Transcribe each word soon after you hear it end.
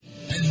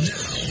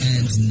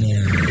begins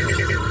now.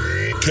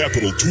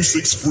 Capital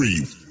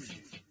 263.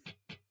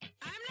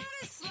 I'm not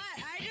a slut.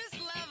 I just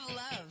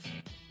love.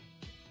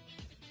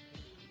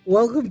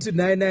 Welcome to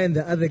Nhai Onai and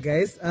the other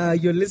guys.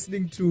 You're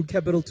listening to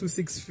Capital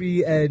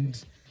 263, and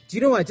do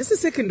you know what? Just a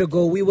second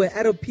ago, we were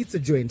at a pizza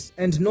joint,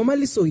 and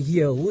normally so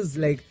here, who's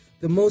like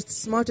the most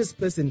smartest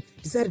person,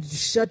 decided to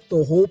shut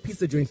the whole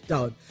pizza joint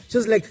down. She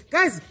was like,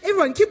 guys,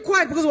 everyone keep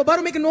quiet because we're about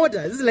to make an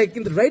order. This is like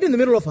right in the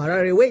middle of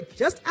Harare. Wait,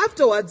 just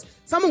afterwards,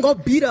 someone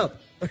got beat up.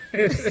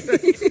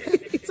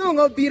 Someone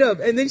got beat up,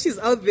 and then she's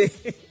out there.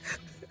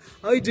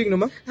 How are you doing,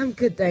 Noma? I'm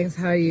good, thanks.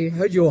 How are you? I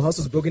heard your house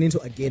was broken into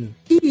again.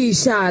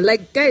 Isha,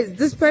 like, guys,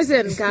 this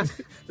person,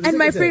 and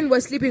my friend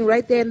was sleeping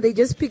right there, and they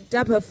just picked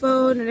up her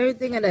phone and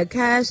everything and her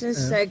cash, and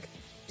she's like,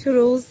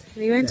 toodles,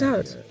 and he went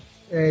out.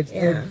 Right,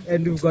 Yeah.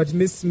 and we've got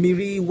Miss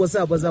Miri. What's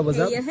up? Hey,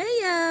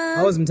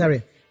 How was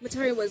Mutare?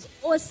 Mutare was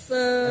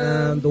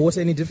awesome. The water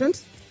any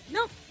different?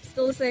 No,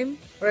 still the same.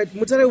 All right,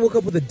 Mutare woke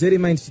up with a dirty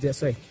mind today.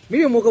 Sorry,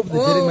 Miriam woke up with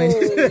a dirty mind.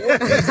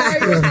 Sorry,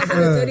 woke up with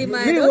a dirty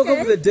mind. Miriam woke up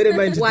with a dirty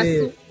mind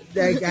today.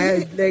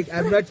 Wasu.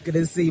 I'm not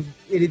gonna say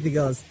anything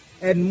else.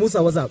 And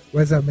Musa, what's up?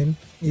 What's up, man?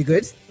 You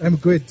good? I'm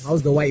good.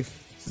 How's the wife?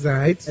 She's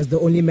alright, As the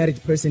only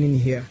married person in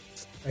here.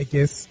 I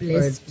guess. All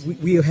right,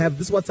 we have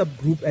this WhatsApp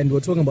group, and we're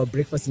talking about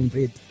breakfast in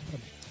bed.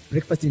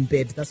 Breakfast in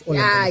bed. That's all.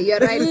 Yeah, I'm you're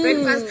right.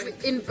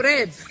 Breakfast in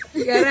bread.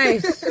 You're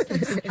right.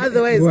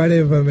 Otherwise,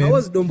 Whatever, man. how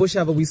was Dombo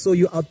Shava? We saw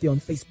you out there on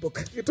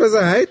Facebook. It was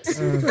alright.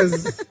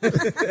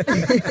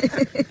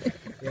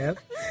 Yeah.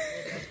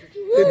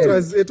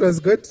 It was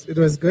good. It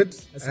was good.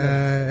 That's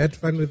Had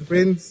fun with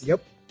friends.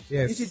 Yep.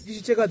 Yes. You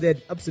should check out their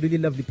absolutely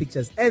lovely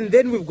pictures. And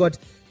then we've got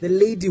the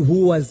lady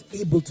who was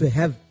able to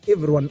have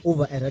everyone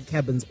over at her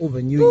cabins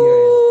over New Year's.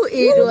 Ooh,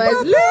 it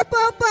was lit.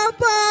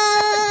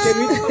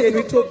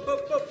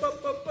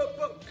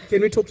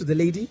 Can we talk to the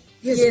lady?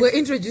 Yes, Yes. we're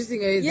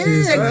introducing her. Yes.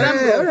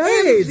 Example. All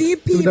right.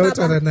 MVP, Without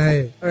Baba.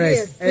 Onai. All right.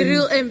 Yes, The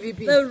real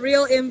MVP. The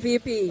real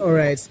MVP. All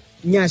right.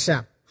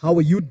 Nyasha, how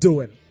are you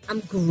doing? I'm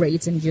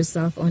great, and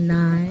yourself,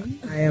 Onai?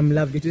 I am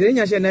lovely. Today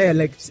Nyasha and I are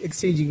like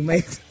exchanging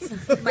mics.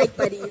 Mike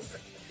buddies.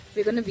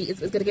 We're gonna be. It's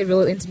gonna get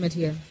real intimate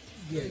here.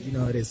 Yeah, you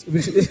know how it is.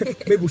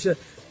 Maybe we should.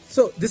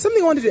 So there's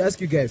something I wanted to ask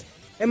you guys.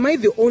 Am I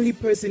the only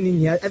person in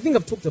here? I think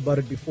I've talked about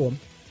it before,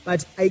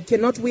 but I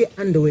cannot wear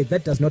underwear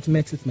that does not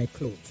match with my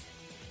clothes.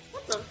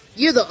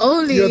 You're the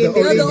only. You're the You're the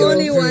Only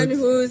only girl, one dude.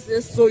 who's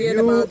just So weird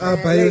you about are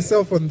that. by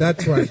yourself on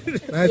that one.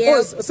 Right? Yeah.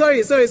 Oh,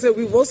 sorry. So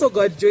we've also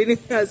got joining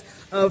us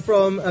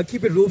from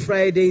Keep It Real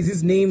Fridays.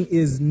 His name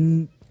is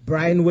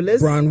Brian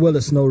Willis. Brian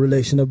Willis, no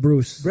relation to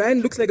Bruce.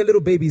 Brian looks like a little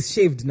baby. He's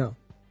shaved now.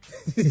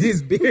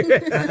 His beard.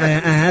 I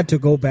had to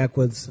go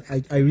backwards.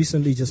 I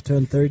recently just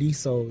turned 30,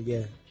 so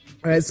yeah.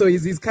 All right, so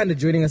he's kind of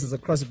joining us as a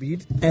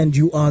crossbreed. And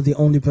you are the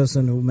only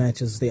person who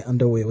matches their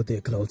underwear with their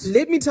clothes.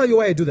 Let me tell you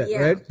why I do that, Yeah.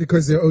 right?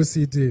 Because you're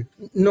OCD.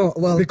 No,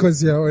 well,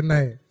 Because you're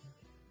Onai.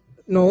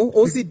 no,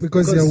 OC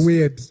Because you're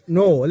weird.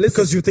 No, listen.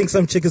 Because you think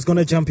some chick is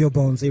gonna jump your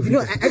bones every You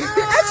know, day.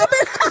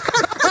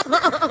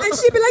 And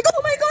she'd be like,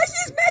 "Oh my gosh,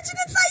 he's matching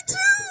inside too."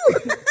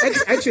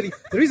 Actually,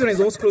 the reason I was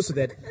almost close to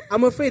that,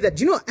 I'm afraid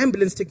that,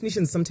 ambulance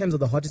technicians sometimes are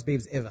the hottest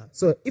babes ever.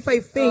 So if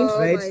I faint, Oh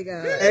right? my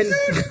God. And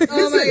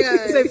Oh my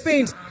God. if I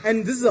faint,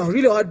 and this is a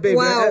really hot babe,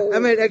 Wow. right? I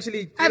might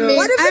actually. I mean,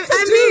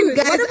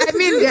 guys.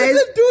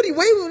 duty.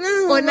 Why?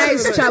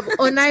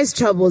 Onai's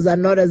troubles are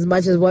not as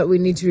much as what we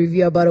need to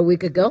review about a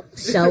week ago,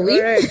 shall we?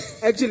 All right.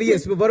 Actually,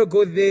 yes, we're about to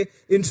go there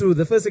into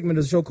the first segment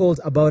of the show called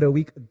About a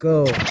Week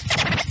Ago.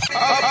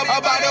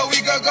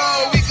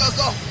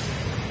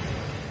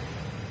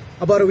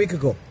 About a week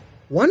ago,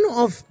 one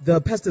of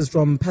the pastors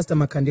from Pastor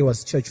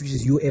Makandewa's church, which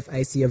is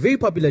UFIC, a very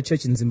popular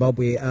church in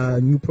Zimbabwe, a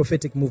new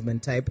prophetic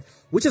movement type,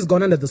 which has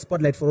gone under the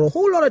spotlight for a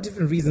whole lot of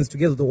different reasons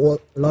together with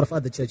a lot of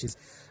other churches,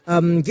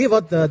 gave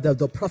out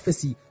the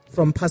prophecy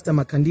from Pastor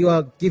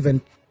Makandewa,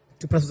 given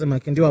to Pastor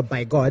Makandewa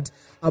by God,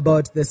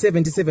 about the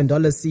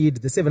 $77 seed,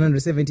 the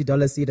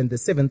 $770 seed, and the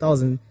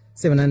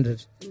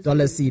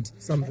 $7,700 seed.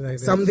 Something like that.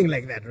 Something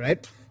like that,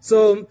 right?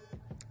 So,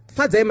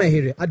 Fadzai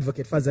Mahiri,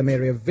 advocate Fadzai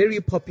Mahiri, a very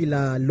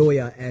popular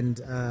lawyer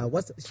and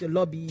what's she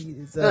lobby?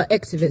 Is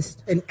Activist.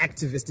 an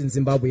activist in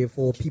Zimbabwe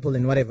for people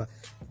and whatever.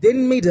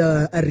 Then made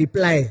a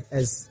reply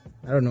as,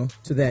 I don't know,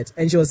 to that.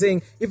 And she was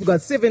saying, if you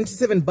got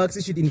 $77,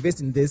 you should invest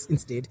in this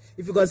instead.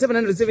 If you got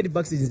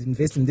 $770, you should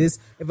invest in this.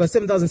 If you got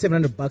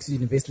 $7,700, you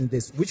should invest in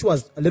this. Which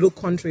was a little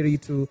contrary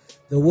to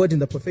the word in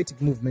the prophetic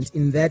movement,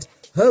 in that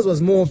hers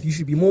was more of, you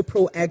should be more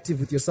proactive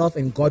with yourself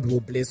and God will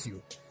bless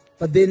you.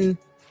 But then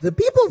the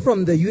people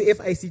from the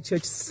UFIC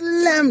church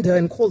slammed her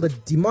and called her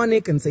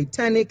demonic and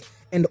satanic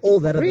and all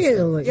that other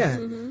Really? stuff.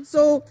 Yeah.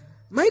 So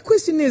my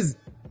question is,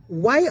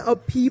 why are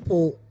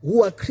people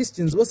who are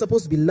Christians, who are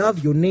supposed to be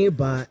love your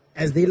neighbor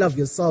as they love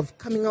yourself,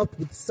 coming up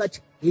with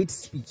such hate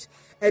speech?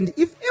 And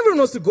if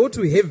everyone was to go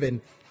to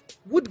heaven,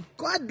 would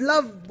God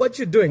love what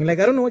you're doing? Like,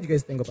 I don't know what you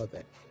guys think about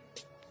that.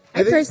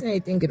 I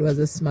personally think it was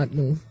a smart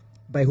move.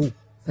 By who?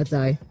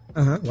 Fatai.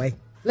 Why?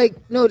 Like,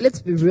 no,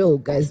 let's be real,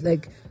 guys.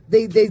 Like,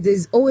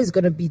 there's always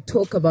going to be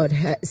talk about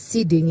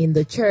seeding in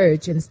the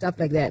church and stuff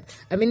like that.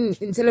 I mean,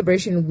 in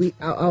celebration,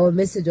 our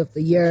message of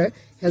the year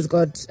has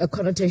got a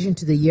connotation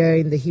to the year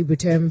in the Hebrew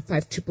term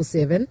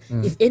 5777.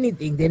 If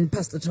anything, then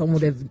Pastor Tom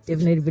would have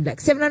definitely been like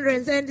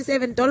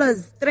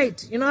 $777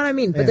 straight. You know what I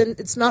mean? But then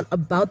it's not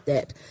about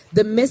that.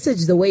 The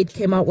message, the way it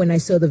came out when I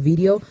saw the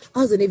video, I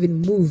wasn't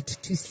even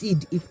moved to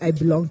seed if I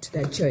belonged to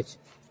that church.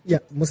 Yeah,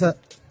 Musa.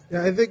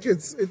 Yeah, I think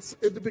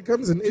it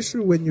becomes an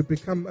issue when you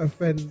become a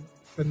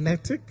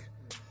fanatic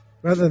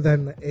rather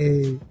than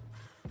a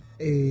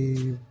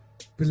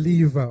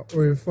believer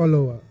or a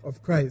follower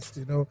of Christ,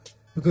 you know,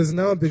 because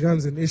now it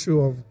becomes an issue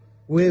of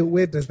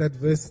where does that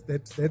verse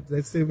that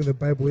same in the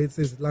Bible where it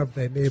says love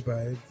thy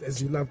neighbor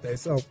as you love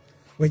thyself,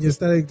 when you're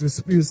starting to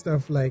spew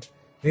stuff like,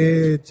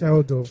 hey,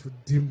 child of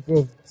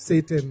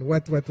Satan,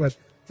 what,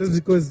 just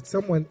because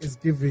someone is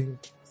giving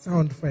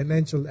sound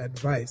financial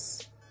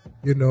advice,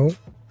 you know,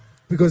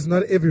 because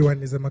not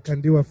everyone is a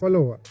Makandiwa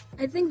follower.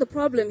 I think the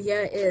problem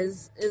here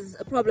is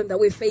a problem that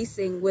we're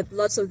facing with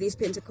lots of these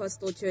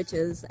Pentecostal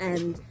churches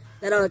and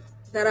that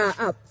are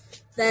up,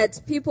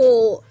 that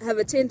people have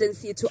a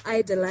tendency to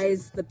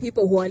idolize the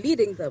people who are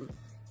leading them.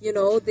 You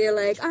know, they're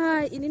like,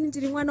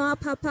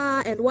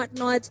 papa and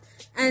whatnot,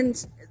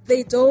 and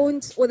they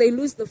don't, or they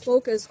lose the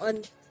focus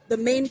on the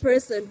main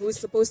person who is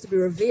supposed to be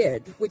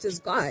revered, which is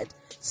God.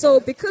 So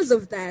because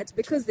of that,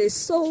 because they're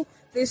so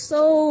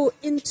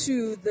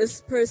into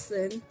this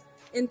person,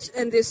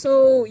 and they're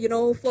so, you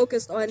know,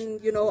 focused on,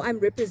 you know, I'm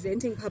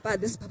representing Papa,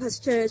 this is Papa's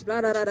church,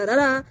 blah, blah, blah, blah,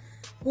 blah.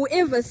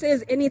 Whoever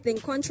says anything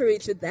contrary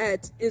to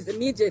that is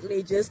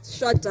immediately just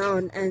shut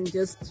down and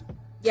just,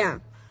 yeah.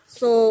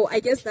 So I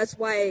guess that's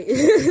why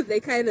they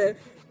kind of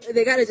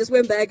just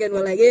went back and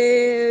were like,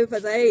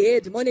 hey,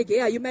 demonic,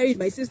 hey, are you married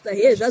my sister?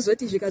 Hey,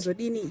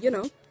 you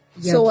know.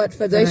 Yeah, so what,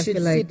 Father should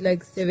sit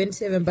like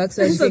 $77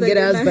 so she can get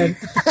a husband.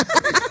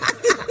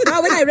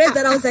 When I read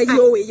that, I was like,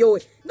 yo.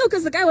 No,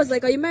 because the guy was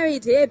like, are you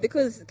married? Hey,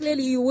 because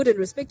clearly you wouldn't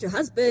respect your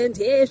husband.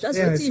 Hey, you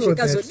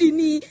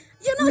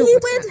know, he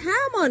went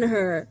ham on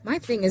her. My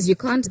thing is, you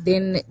can't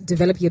then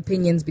develop your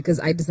opinions because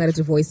I decided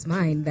to voice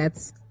mine.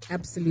 That's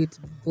absolute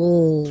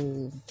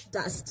bull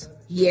dust.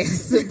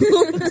 Yes.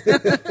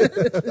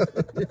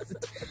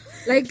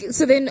 Like,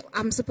 so then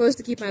I'm supposed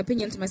to keep my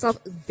opinion to myself.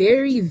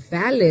 Very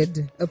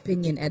valid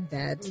opinion at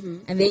that. Mm-hmm.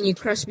 And then you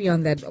crush me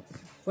on that.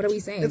 What are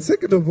we saying? And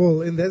second of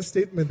all, in that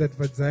statement that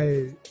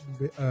Vadzai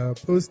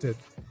posted,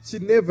 she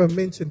never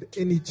mentioned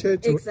any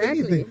church or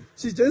anything.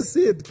 She just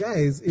said,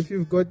 guys, if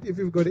you've got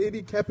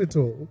any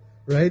capital,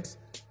 right?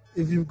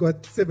 If you've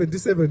got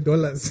 $77,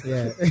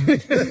 yeah.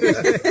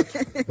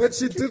 But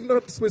she did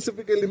not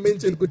specifically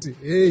mention Kuti.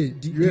 Hey,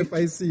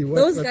 UFIC.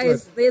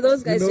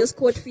 Those guys just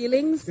caught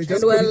feelings and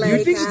were like.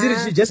 You think she did it?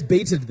 She just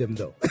baited them,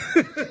 though.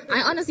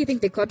 I honestly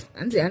think they caught.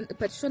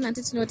 But Sean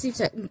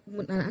teacher.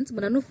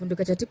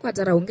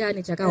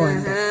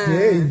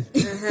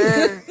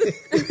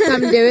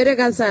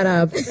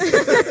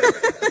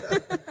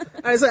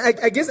 So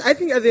I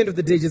think at the end of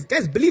the day, just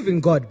guys, believe in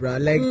God, bro.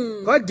 Like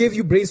God gave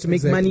you brains to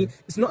make money.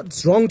 It's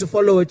not wrong to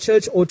follow a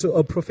church or to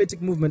a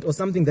prophetic movement or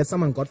something that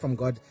someone got from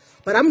God.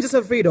 But I'm just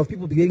afraid of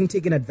people getting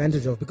taken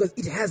advantage of because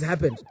it has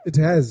happened. It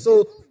has.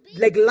 So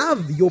like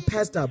love your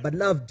pastor, but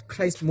love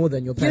Christ more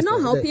than your pastor.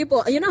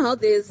 You know how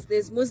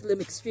there's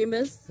Muslim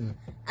extremists.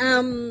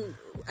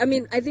 I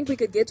mean, I think we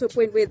could get to a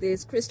point where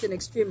there's Christian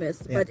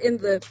extremists, but in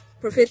the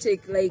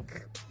prophetic,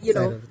 like, you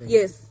know,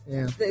 yes,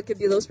 there could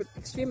be those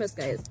extremist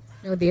guys.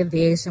 No, they're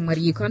there, Shamari.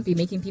 You can't be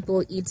making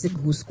people eat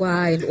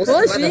guswa and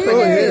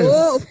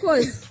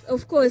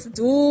of course,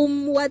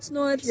 doom, what's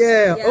not.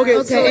 Yeah.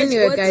 Okay. So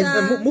anyway,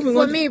 guys, moving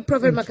on. For me,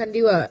 Prophet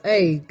Makandiwa,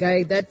 hey,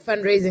 guy, that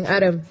fundraising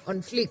item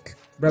on fleek.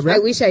 Bruh. I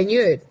wish I knew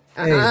it.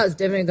 Hey. I was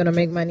definitely gonna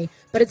make money,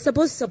 but it's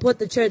supposed to support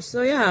the church.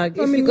 So yeah, if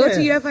you go to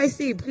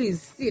UFIC,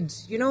 please seed.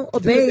 You know,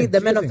 obey the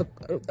men of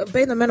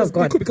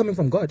God. It could be coming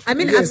from God. I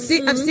mean, I've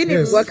seen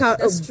it work out.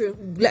 That's true.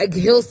 Like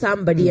heal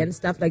somebody and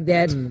stuff like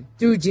that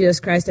through Jesus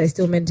Christ. I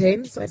still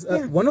maintain.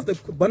 But, one of the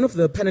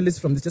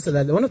panelists from this,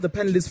 one of the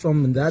panelists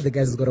from the other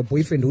guys has got a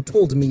boyfriend who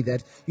told me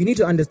that you need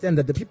to understand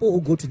that the people who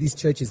go to these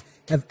churches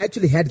have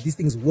actually had these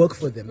things work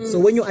for them. So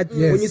when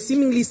you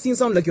seemingly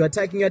sound like you're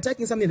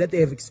attacking something that they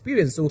have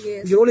experienced. So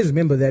you should always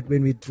remember that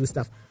when we do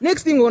stuff.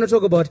 Next thing we want to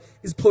talk about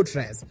is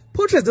POTRAZ.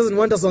 POTRAZ doesn't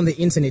want us on the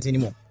internet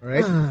anymore,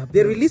 right?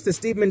 They released a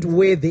statement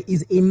where there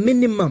is a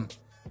minimum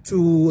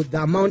to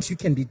the amount you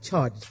can be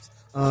charged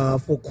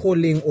for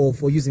calling or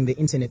for using the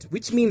internet,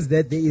 which means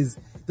that there is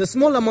the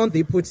small amount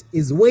they put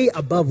is way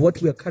above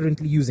what we are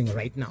currently using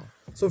right now.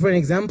 So for an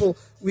example,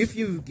 if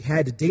you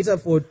had data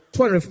for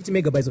 250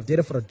 megabytes of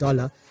data for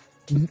 $1,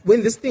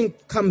 when this thing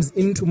comes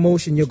into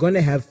motion, you're going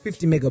to have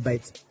 50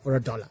 megabytes for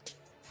 $1,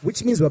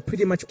 which means we're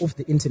pretty much off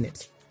the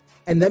internet.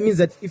 And that means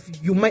that if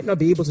you might not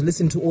be able to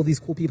listen to all these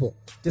cool people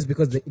just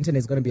because the internet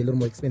is going to be a little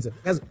more expensive.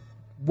 Guys,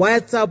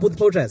 what's up with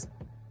POTRAZ?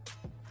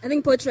 I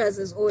think POTRAZ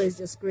is always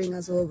just screwing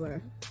us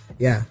over.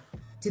 Yeah.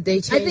 Did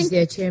they change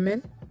their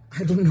chairman?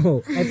 I don't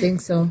know. I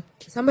think so.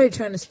 Somebody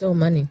trying to steal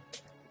money.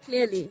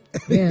 Clearly.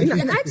 Yeah.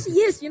 And actually,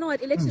 yes, you know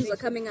what? Elections are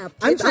coming up.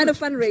 They're I'm- trying I'm-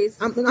 to fundraise.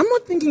 I'm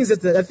not thinking it's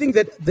just that. I think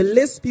that the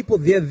less people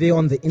there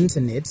on the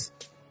internet,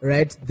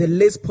 right, the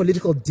less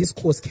political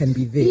discourse can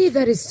be there. Yeah,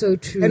 that is so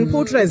true. And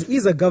POTRAZ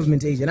is a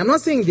government agent. I'm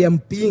not saying they are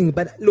being,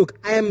 but look,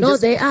 I am No,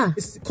 just, they are.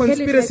 It's Tell it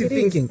conspiracy like it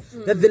is.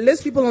 thinking that the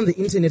less people on the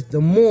internet,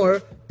 the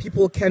more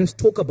people can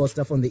talk about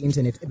stuff on the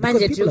internet. Because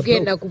manje people are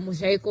tikuenda broke.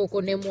 kumusha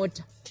ikoko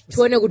nemota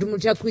tione kuti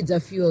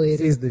muchakwidza fuel here.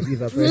 Says the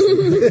Viva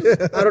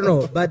person. I don't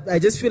know, but I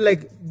just feel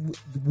like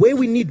where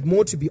we need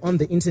more to be on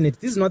the internet,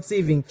 this is not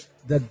saving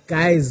the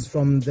guys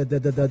from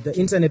the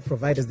internet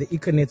providers, the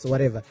Ethernet or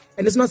whatever,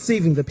 and it's not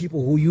saving the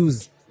people who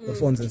use the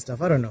phones and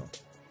stuff. I don't know.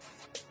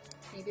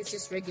 Maybe it's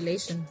just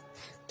regulation.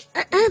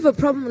 I have a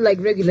problem with, like,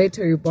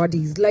 regulatory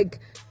bodies. Like,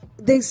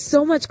 there's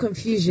so much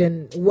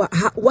confusion.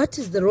 What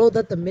is the role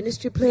that the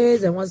ministry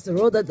plays, and what's the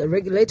role that the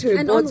regulatory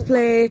And boards on-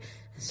 play?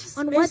 It's just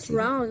On what messy.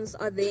 grounds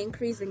are they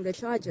increasing the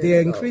charges? They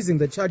are though? increasing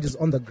the charges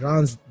on the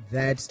grounds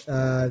that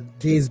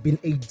there's been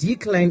a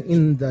decline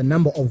in the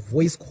number of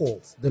voice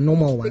calls, the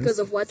normal ones. Because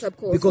of WhatsApp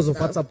calls. Because and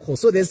of stuff. WhatsApp calls.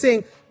 So they're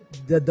saying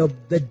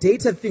the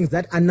data things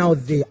that are now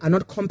there are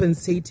not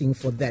compensating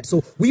for that.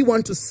 So we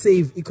want to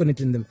save Econet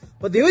in them.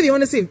 But the way they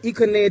want to save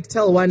Econet,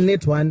 Tel One,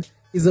 Net One,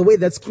 is a way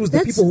that screws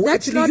the people who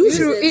that's actually not use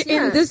true. it.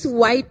 Yeah. In this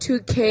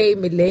Y2K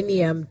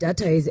millennium,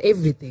 data is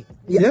everything.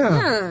 Yeah.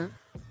 Yeah.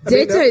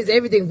 Data is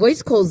everything.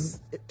 Voice calls,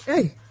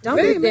 hey,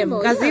 Very download them.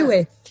 minimal,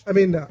 Gaziwe. I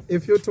mean,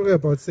 if you're talking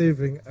about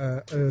saving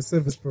a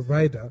service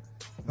provider,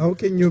 how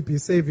can you be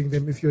saving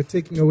them if you're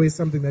taking away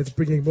something that's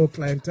bringing more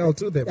clientele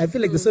to them? I feel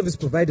like the service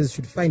providers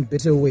should find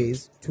better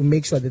ways to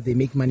make sure that they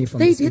make money from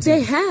They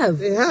this. have,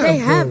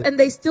 bro. and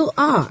they still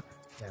are.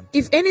 Damn.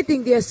 If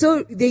anything,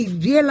 they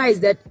realize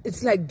that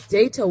it's like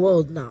data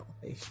world now.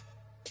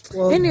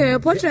 Well, Anyway,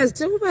 POTRAZ,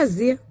 tell me about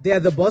Zia. they are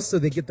the boss, so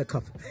they get the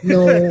cup.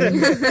 No.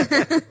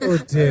 Oh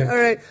dear. All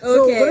right.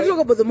 So Okay. we're going to talk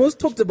about the most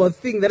talked about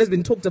thing that has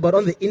been talked about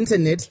on the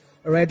internet.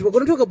 All right. We're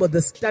going to talk about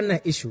the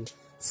stunner issue.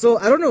 So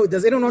I don't know.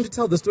 Does anyone want to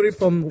tell the story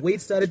from where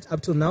it started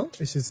up till now?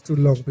 It's just too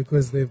long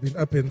because they've been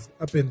up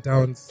and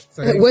downs.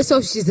 So Worse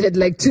off, she's had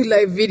like 2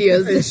 live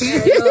videos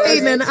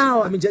in an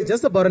hour. I mean,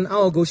 just about an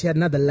hour ago, she had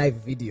another live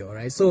video,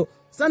 right? So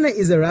Stunner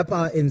is a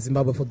rapper in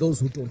Zimbabwe. For those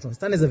who don't know,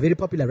 Stunner is a very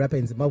popular rapper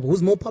in Zimbabwe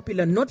who's more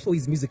popular not for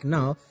his music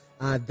now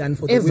than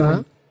for the Ever?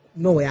 women.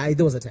 No way.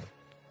 There was a time.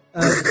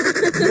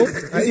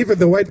 even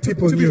the white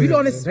people To be knew really him.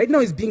 honest, right now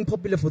he's being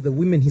popular for the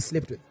women he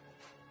slept with.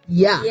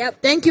 Yeah.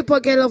 Yep. Thank you,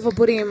 Pokelo, for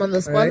putting him on the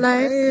Right?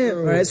 spotlight. Yeah.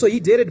 All right. So he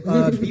dated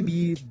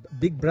BB,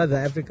 Big Brother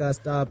Africa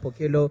star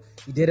Pokelo.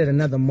 He dated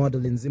another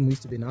model in Zim who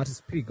used to be an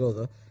artist, pretty girl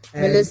though.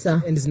 And,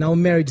 Melissa. And is now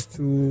married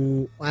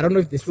to, I don't know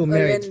if they're still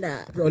married.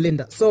 Olinda.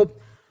 Olinda. So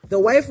the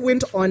wife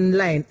went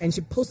online and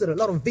she posted a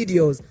lot of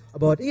videos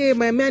about, yeah,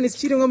 my man is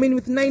cheating on me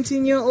with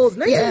 19-year-olds.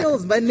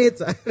 19-year-olds,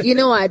 Vanessa. You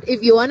know what?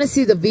 If you want to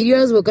see the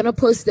videos, we're gonna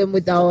post them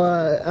with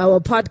our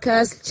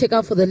podcast. Check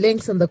out for the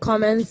links in the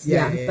comments.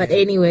 Yeah. But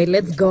anyway,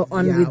 let's go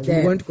on Yeah, with we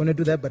that. weren't going to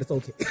do that, but it's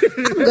okay.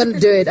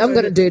 I'm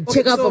gonna do it.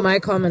 Check out so- for my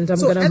comment. I'm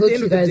so gonna at the hook end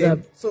you of the guys day, up.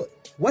 So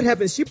what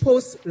happens? She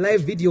posts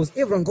live videos.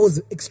 Everyone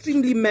goes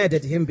extremely mad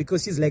at him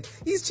because she's like,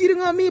 he's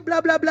cheating on me, blah,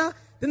 blah, blah.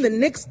 Then the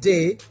next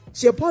day,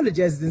 she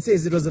apologizes and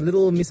says it was a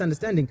little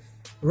misunderstanding.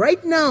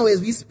 Right now,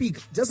 as we speak,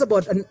 just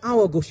about an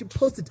hour ago, she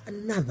posted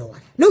another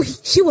one. No,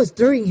 she was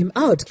throwing him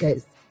out,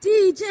 guys.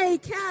 DJ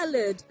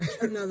Khaled.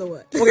 Another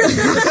one.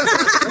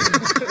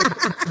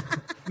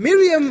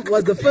 Miriam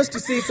was the first to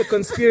say it's a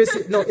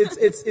conspiracy. No,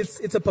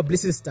 it's a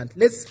publicity stunt.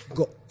 Let's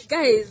go.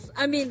 Guys,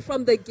 I mean,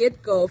 from the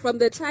get-go, from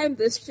the time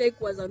this chick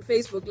was on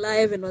Facebook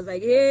Live and was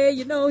like, hey,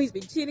 you know, he's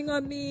been cheating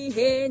on me,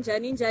 hey,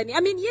 Njani. I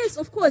mean, yes,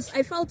 of course,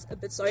 I felt a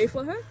bit sorry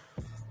for her.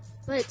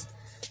 But,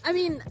 I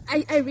mean,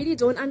 I really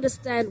don't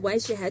understand why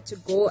she had to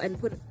go and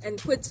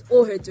put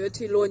all her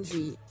dirty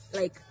laundry,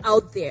 like,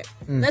 out there.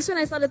 That's when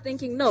I started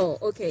thinking, no,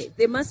 okay,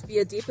 there must be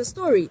a deeper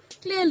story.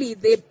 Clearly,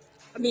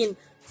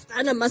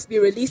 Stunner must be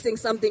releasing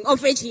something,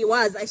 of which he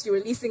was actually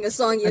releasing a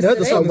song I heard the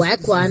yesterday. song whack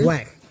is one.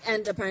 whack.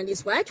 And apparently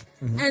it's whack.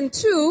 And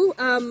 2,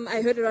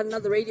 I heard it on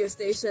another radio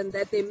station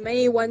that they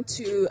may want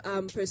to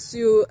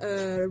pursue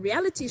a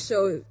reality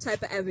show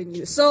type of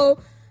avenue. So,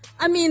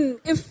 I mean,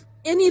 if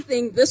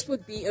anything, this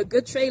would be a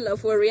good trailer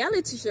for a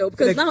reality show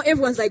because now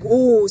everyone's like,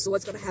 oh, so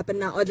what's going to happen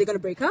now? Are they going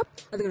to break up?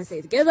 Are they going to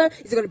stay together?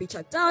 Is it going to be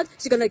chucked out?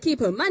 She's going to keep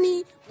her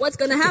money? What's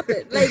going to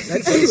happen? Like,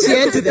 She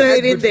had to throw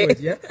it in there.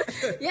 Yeah?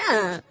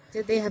 yeah.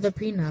 Did they have a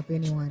prenup,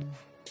 anyone?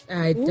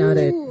 I doubt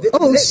it. Ooh. The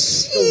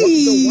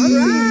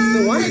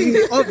one thing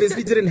they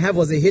obviously didn't have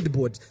was a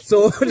headboard.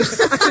 So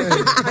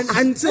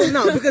until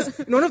now, because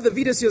in one of the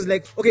videos she was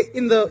like, okay,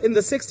 in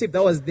the sex tape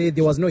that was there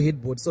was no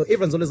headboard. So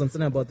everyone's always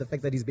concerned about the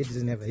fact that his bed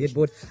doesn't have a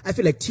headboard. I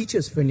feel like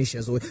Teachers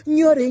Furnishers or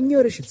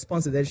Nyore should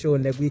sponsor that show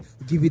and like we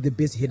give you the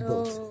best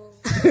headboards.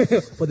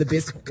 For the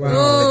best.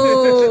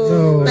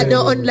 Oh. But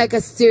no, on like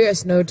a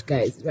serious note,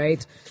 guys,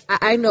 right?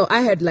 I know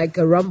I had like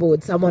a rumble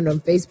with someone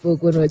on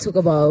Facebook when we talk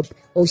about,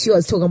 or she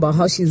was talking about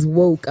how she's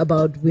woke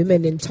about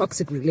women in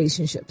toxic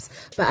relationships.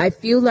 But I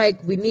feel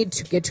like we need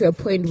to get to a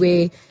point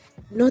where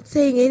not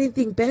saying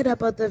anything bad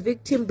about the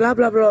victim, blah,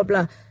 blah, blah,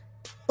 blah.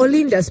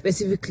 Olinda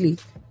specifically,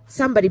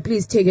 somebody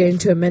please take her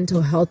into a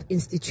mental health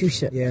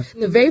institution. Yeah.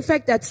 The very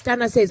fact that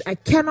Stana says, I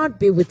cannot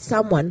be with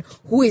someone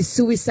who is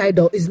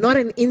suicidal is not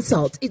an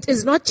insult. It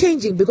is not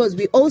changing because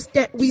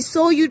we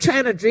saw you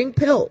trying to drink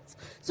pills.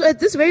 So at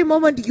this very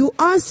moment, you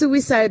are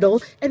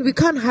suicidal and we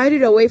can't hide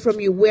it away from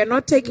you. We're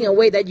not taking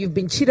away that you've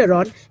been cheated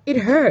on. It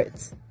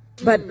hurts.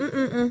 But,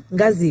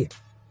 Ngazi.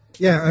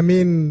 Yeah, I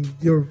mean,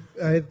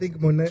 I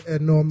think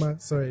Norma,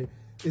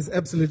 is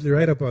absolutely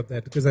right about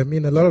that, because I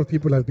mean, a lot of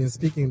people have been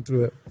speaking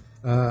to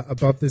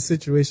about this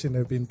situation,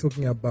 have been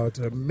talking about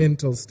her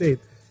mental state.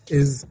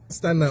 Is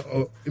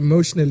Stana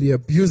emotionally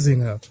abusing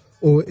her,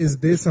 or is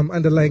there some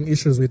underlying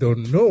issues we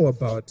don't know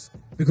about?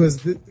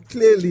 Because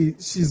clearly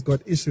she's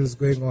got issues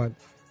going on,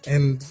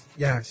 and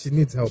yeah, she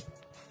needs help.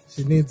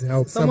 She needs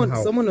help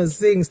somehow. Someone was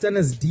saying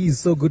Stana's D is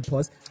so good,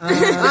 pause. Guys.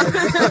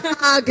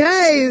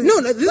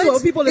 No, this is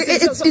what people are saying.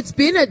 It's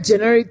been a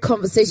generic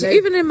conversation. Like,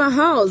 even in my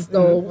house,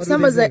 though.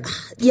 Someone's like,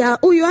 yeah,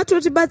 you are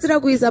talking about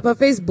Kuisa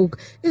Facebook.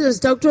 It's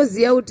just talk to us,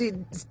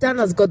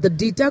 Stana's got the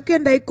D.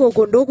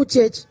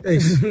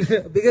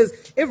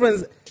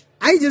 Because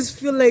I just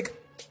feel like,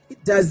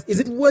 is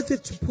it worth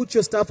it to put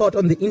your stuff out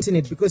on the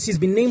internet? Because she's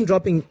been name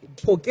dropping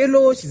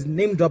Pokelo, she's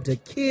name dropped her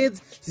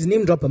kids, she's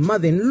name dropped her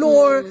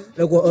mother-in-law,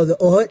 or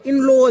her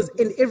in-laws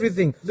and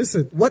everything.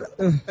 Listen, what?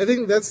 I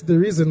think that's the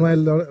reason why,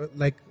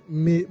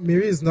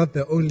 Miri is not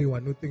the only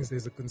one who thinks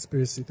there's a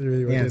conspiracy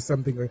theory or there's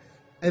something.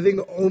 I think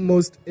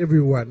almost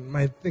everyone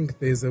might think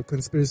there's a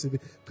conspiracy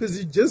theory, because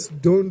you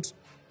just don't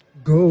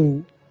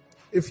go.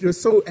 If you're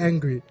so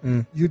angry,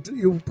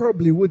 you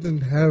probably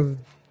wouldn't have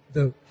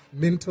the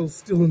mental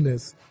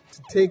stillness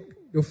to take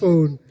your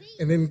phone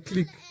and then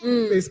click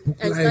Facebook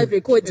and Live start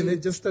recording. and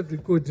then just start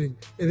recording,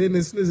 and then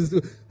as soon as we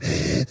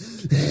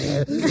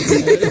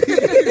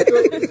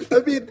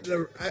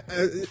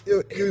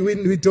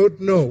don't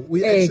know.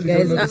 Hey actually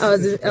guys, don't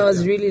know. I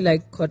was really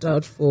like caught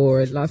out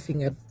for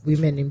laughing at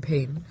women in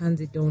pain.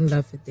 Hansi, don't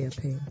laugh at their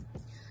pain.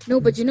 No,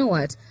 but you know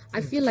what?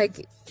 I feel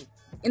like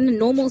in a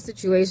normal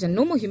situation,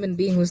 normal human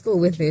being who's still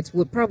with it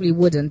probably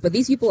wouldn't. But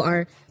these people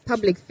are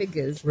public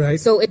figures, right?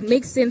 So it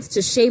makes sense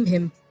to shame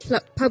him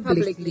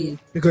publicly,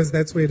 because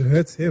that's where it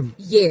hurts him.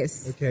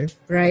 Yes. Okay.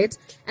 Right.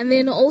 And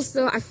then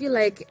also, I feel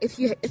like if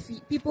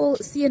people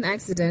see an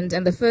accident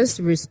and the first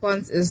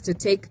response is to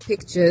take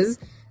pictures,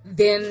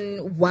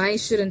 then why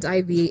shouldn't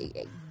I be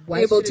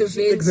able to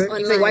vent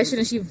online? Why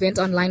shouldn't she vent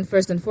online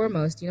first and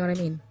foremost? You know what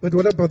I mean? But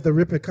what about the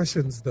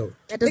repercussions, though?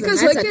 That doesn't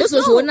Because matter. her kids,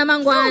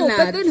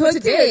 but then her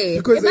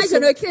kids.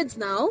 Imagine her kids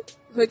now.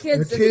 Her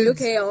kids in the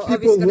UK are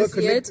obviously going to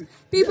see it.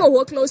 People who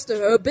are close to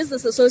her,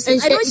 business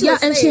associates.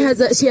 And she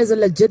has a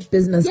legit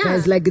business,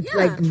 guys. Like it's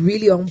like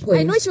really on point.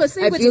 I know she was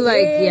saying, I feel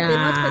like they're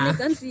not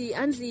connected.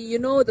 Anzi, you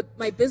know,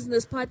 my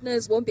business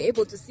partners won't be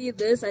able to see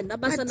this. And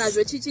but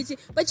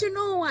you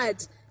know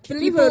what?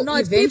 Believe it or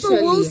not, people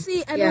will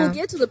see and will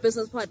get to the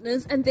business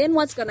partners, and then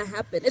what's gonna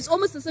happen? It's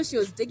almost as if she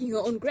was digging her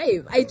own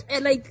grave.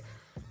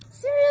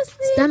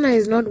 Seriously? Stana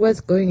is not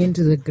worth going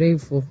into the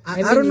grave for.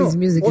 I don't know. His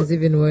music is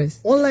even worse.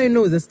 All I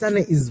know is that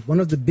Stana is one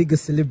of the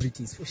biggest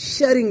celebrities for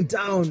shutting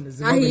down. He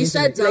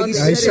shut down. He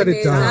shut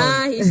it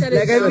down. He shut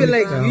it down. I feel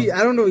like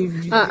I don't know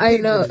if I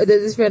know.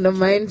 There's this friend of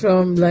mine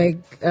from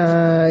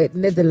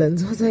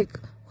Netherlands. I was like,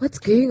 what's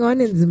going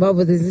on in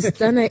Zimbabwe? There's this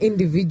Stana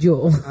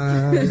individual.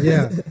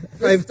 Yeah.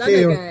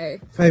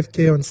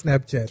 5K on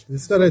Snapchat.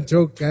 It's not a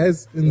joke,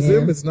 guys. In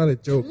Zim, it's not a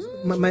joke.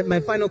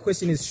 My final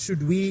question is,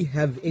 should we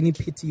have any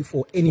pity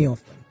for any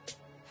of them?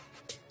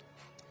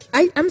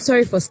 I'm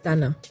sorry for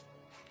Stana.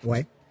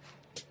 Why?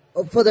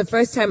 For the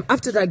first time,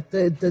 after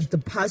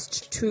the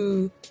past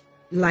 2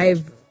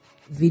 live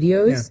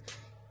videos,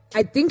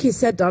 I think he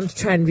sat down to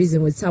try and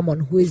reason with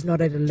someone who is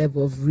not at a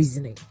level of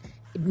reasoning.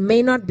 It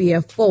may not be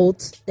a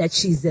fault that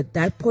she's at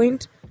that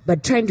point,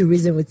 but trying to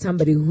reason with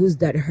somebody who's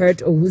that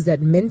hurt or who's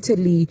that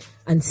mentally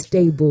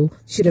unstable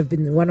should have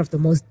been one of the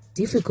most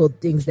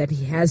difficult things that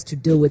he has to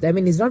deal with. I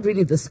mean, he's not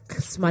really the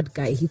smart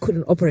guy. He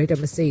couldn't operate a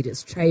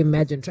Mercedes.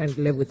 Imagine trying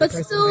to live with a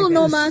person still, like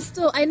Norma,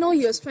 I know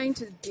he was trying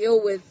to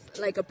deal with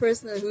like a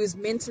person who's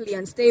mentally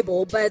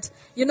unstable, but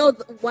you know,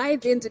 why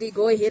then did he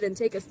go ahead and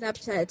take a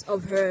Snapchat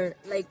of her,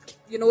 like,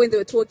 you know, when they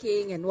were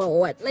talking and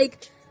what?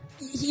 Like,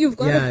 you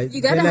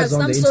gotta have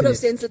some sort of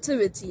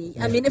sensitivity.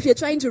 I mean, if you're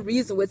trying to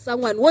reason with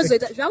someone, he's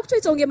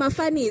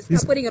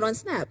putting it on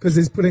Snap. Because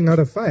he's putting out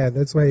a fire.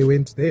 That's why he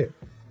went there.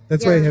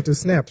 That's why he had to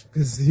snap.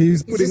 Because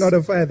he's putting out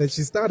a fire that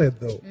she started,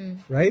 though.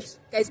 Right?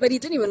 Guys, but he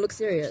didn't even look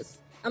serious.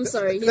 I'm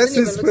sorry. That's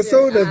his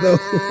persona, though.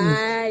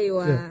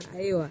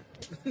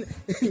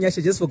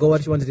 Nyasha just forgot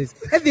what she wanted to say.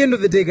 At the end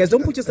of the day, guys,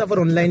 don't put yourself out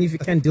online if you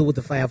can't deal with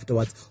the fire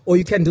afterwards. Or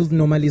you can't deal with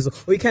Normalizo.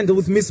 Or you can't deal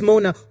with Miss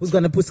Mona, who's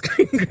going to put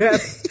screen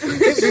grabs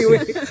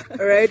everywhere.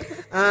 All right?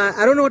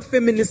 I don't know what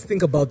feminists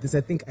think about this.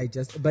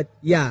 But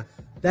yeah,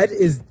 that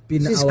has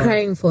been She's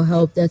crying for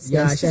help. That's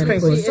she's crying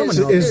for someone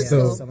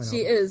else. She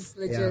is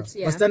legit,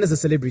 yeah. Mastan is a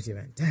celebrity,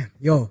 man. Damn,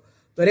 yo.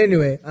 But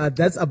anyway,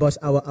 that's about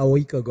a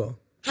week ago.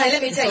 Hey,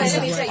 let me tell you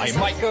something. I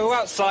might go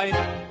outside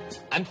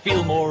and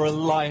feel more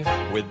alive.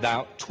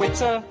 Without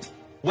Twitter,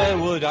 where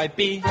would I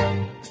be?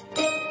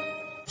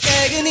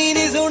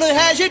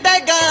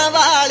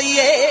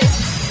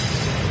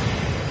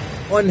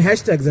 On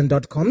hashtags and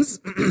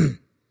 .coms,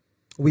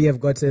 we have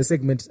got a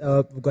segment,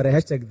 we've got a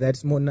hashtag that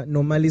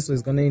Nomaliso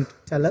is going to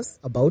tell us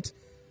about.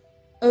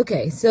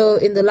 Okay, so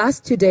in the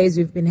last 2 days,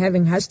 we've been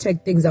having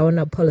hashtag things I want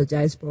to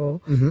apologize for.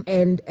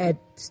 And at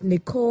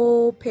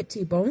Nicole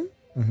Pettibon,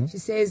 she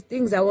says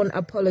things I want to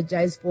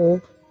apologize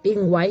for: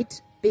 being white,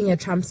 being a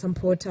Trump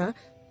supporter,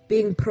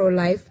 being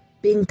pro-life,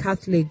 being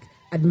Catholic,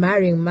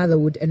 admiring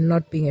motherhood, and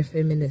not being a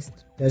feminist.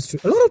 That's true.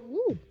 A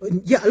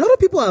lot of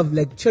people have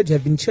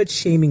been church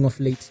shaming of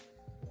late.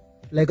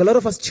 Like a lot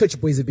of us church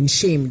boys have been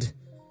shamed.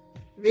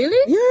 Really?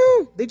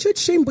 Yeah, they church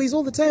shame boys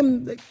all the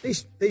time. Like they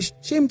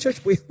shame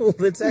church boys all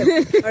the time.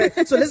 All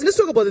right, so let's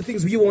talk about the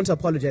things we won't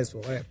apologize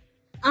for. All right.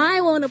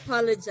 I won't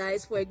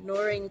apologize for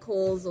ignoring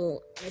calls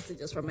or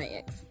messages from my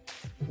ex.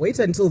 Wait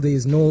until there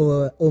is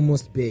no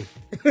almost bae.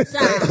 You're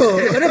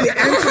gonna be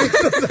answering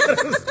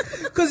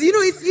because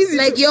it's easy.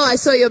 Like, yo, I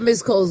saw your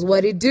missed calls.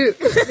 What did you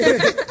do?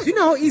 Do you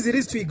know how easy it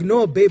is to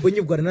ignore a babe when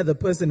you've got another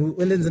person,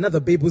 when there's another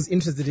babe who's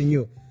interested in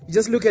you? You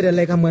just look at her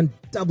like, I'm going to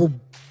double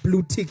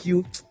blue tick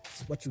you.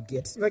 That's what you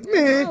get. Like,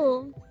 meh.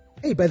 Oh.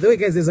 Hey, by the way,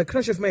 guys, there's a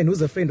crush of mine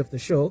who's a friend of the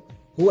show,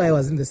 who I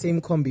was in the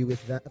same combi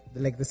with,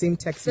 the same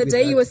taxi The with.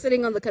 day you were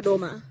sitting on the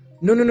Kadoma.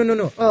 No.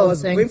 Oh, I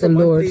was thank going the from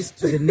one Lord. place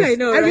to the next. I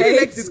know, I really right?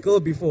 liked this girl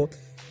before.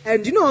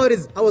 And you know how it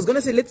is? I was going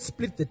to say, let's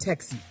split the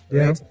taxi,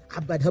 right?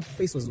 But her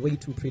face was way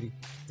too pretty.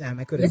 Damn,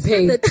 I couldn't.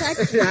 Split the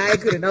taxi. I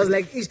couldn't. I was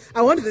like,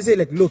 I wanted to say,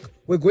 look,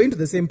 we're going to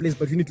the same place,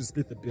 but you need to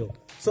split the bill.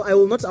 So I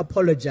will not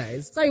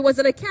apologize. Sorry, was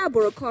it a cab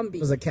or a combi? It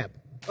was a cab.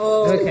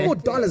 Oh, It was okay.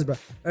 $4, bro.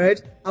 All right?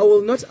 I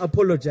will not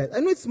apologize. I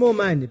know it's small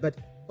money, but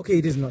okay,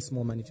 it is not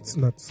small money to me. It's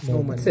not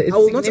small money. So it's I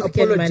will not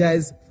significant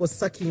apologize for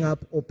sucking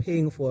up or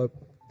paying for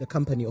the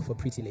company of a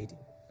pretty lady.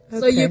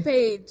 So you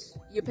paid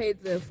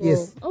the full.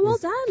 Yes. Oh, well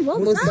done.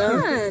 Well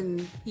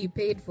done. He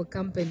paid for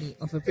company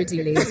of a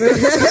pretty lady.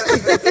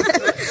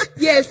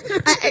 Yes,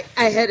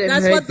 I hadn't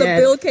That's heard what the that.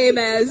 bill came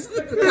as.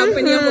 The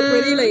company of a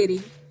pretty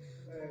lady.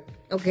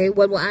 Okay,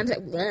 what will answer?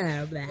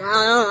 Blah, blah.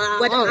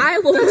 What I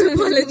won't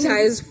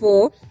apologize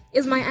for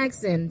is my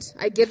accent.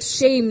 I get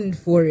shamed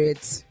for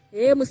it.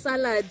 Hey,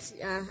 musalad.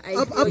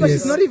 But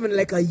it's not even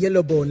like a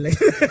yellow bone. Like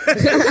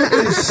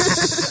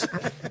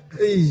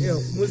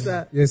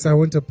Musa. Yes, I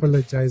won't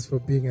apologize for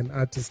being an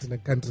artist in a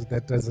country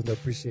that doesn't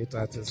appreciate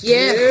artists.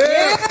 Yeah,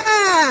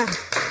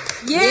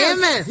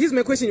 man. Here's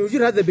my question. Would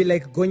you rather be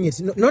like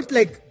Gonyet? Not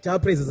like Jao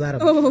Praises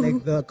Arab,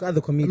 like the other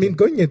I comedian? mean,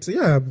 Gonyet,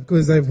 yeah,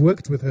 because I've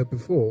worked with her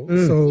before.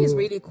 So He's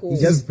really cool.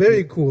 He's just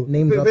very cool.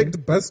 Name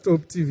Perfect Bus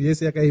Stop TV.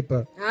 Yes,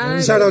 Yakaipa.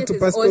 Ah, Shout out Gonyet to is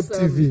Bus Stop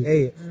awesome. TV.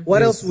 Hey,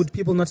 what else would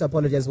people not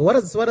apologize for? What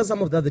are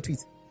some of the other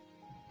tweets?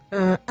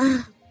 Look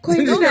Look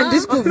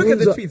at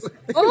the tweets.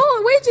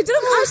 Oh, wait, you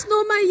didn't ask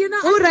Norma. You're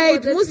not. All right,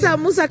 asking about that.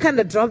 Musa kind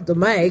of dropped the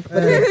mic,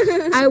 but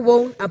I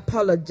won't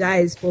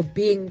apologize for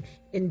being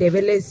a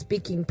Ndebele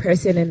speaking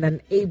person and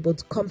unable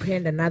to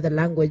comprehend another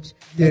language.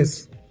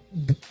 Yes.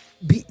 And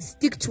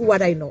stick to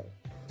what I know.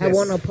 I Yes.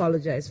 won't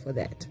apologize for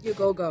that. You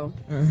go.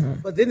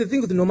 But then the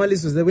thing with the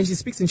normalist is that when she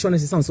speaks in Shona,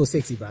 she sounds so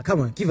sexy, bro. Come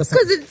on, give us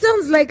Because something. it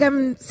sounds like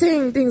I'm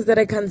saying things that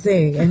I can't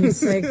say, and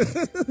it's like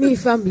me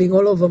fumbling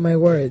all over my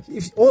words.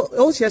 If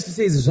all she has to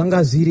say is Zanga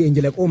Ziri, and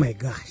you're like, oh my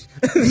gosh.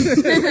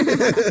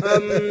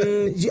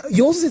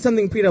 You also said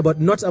something, Peter, about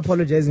not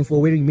apologizing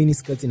for wearing mini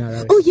skirts in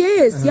Harare. Oh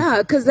yes,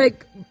 yeah, because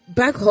like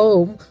back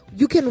home,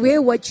 you can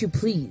wear what you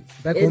please.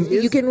 Back home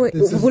is? You can wear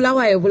This is-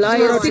 Bulawayo,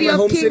 Shout out to city my of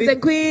home kings city.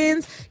 and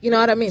queens. You know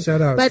what I mean?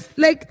 Shout out. But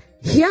like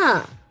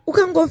here, you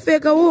can go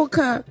fake a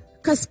walker.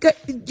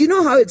 You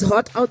know how it's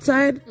hot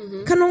outside?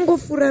 Kanongo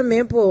fura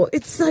mepo.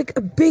 It's like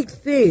a big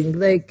thing.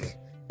 Like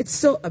it's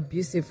so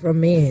abusive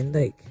from men.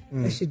 Like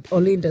I should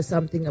Olinda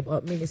something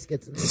about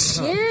miniskirts and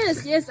stuff.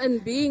 Yes,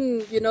 and being,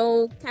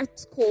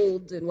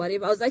 catcalled and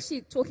whatever. I was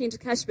actually talking to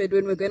Cashbed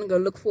when we were going to go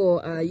look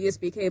for a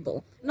USB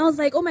cable. And I was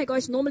like, oh my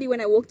gosh, normally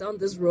when I walk down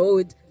this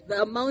road,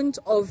 the amount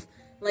of,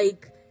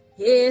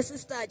 hey,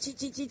 sister, chi.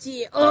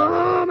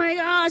 Oh my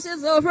gosh,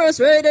 it's so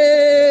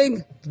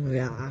frustrating.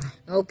 Yeah.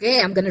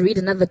 Okay, I'm going to read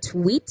another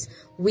tweet.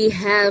 We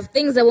have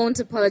things I won't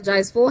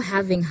apologize for: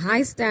 having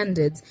high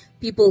standards.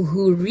 People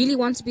who really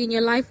want to be in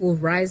your life will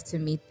rise to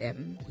meet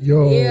them.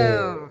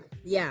 Yo.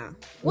 Yeah.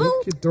 Well,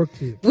 Okie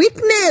dokie. Weak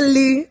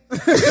Nelly.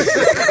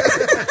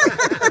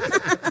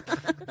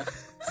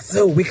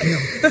 So wicked.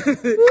 That's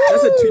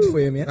a tweet for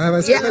him, yeah? I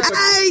was Yeah,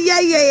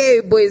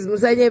 boys.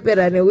 Musanye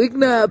perane. Weak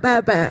na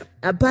papa.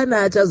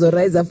 Apana achazo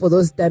rise up for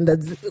those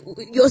standards.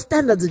 Your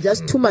standards are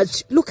just too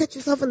much. Look at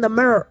yourself in the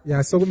mirror.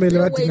 Yeah, so kumele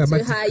you're wathi way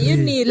too high. You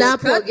ngama-degree. need a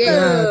Lapho ke.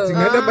 Yeah, cutter.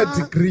 tingana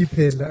degree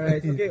phela. All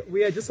right, okay,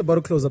 we are just about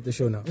to close up the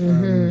show now.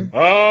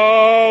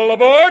 All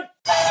aboard!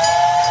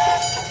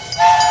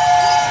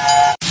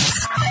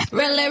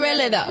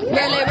 Really though.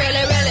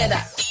 Really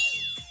though.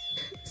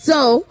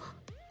 So,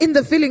 in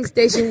the filling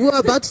station, we were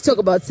about to talk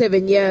about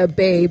 7-year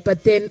babe,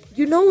 but then,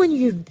 you know, when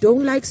you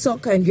don't like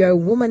soccer and you're a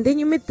woman, then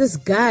you meet this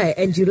guy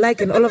and you like,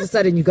 and all of a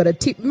sudden you got a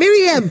tip.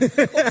 Miriam!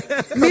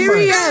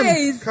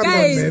 Miriam!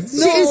 Guys,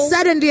 She is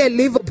suddenly a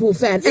Liverpool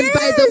fan. And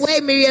by the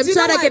way, Miriam, so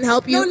that I can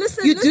help you,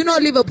 do know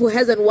Liverpool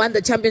hasn't won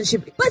the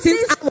championship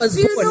since I was born.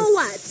 Do you know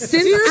what?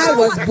 Since I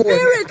was born.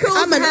 Miracles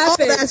I'm an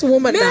happen. old-ass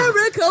woman now.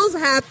 Miracles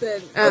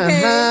happen.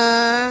 Okay?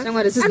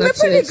 This is And not we're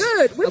pretty church.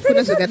 good. We're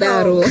pretty good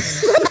now.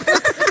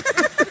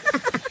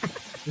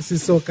 This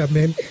is soccer,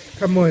 man.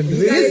 Come on.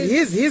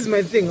 Here's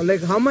my thing.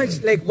 Like, how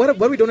much, like, what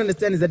we don't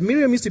understand is that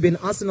Miriam used to be an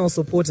Arsenal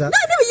supporter. I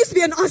never used to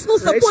be an Arsenal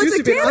Right? She supporter. used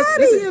to be Get an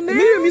out of here, man.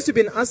 Miriam used to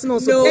be an Arsenal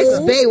supporter.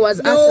 Ex-Bay was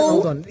Arsenal.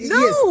 Hold on. No.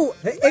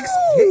 Yes.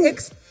 Her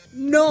ex.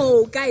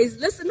 No, guys,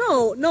 listen.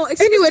 No.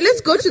 Anyway,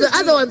 let's go to the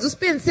other ones who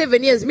spent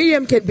 7 years.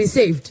 Miriam can be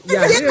saved.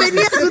 Yeah, 7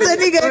 years with a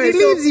nigga and he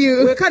leaves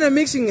you. We're kind of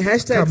mixing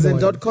hashtags Come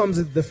and on. .coms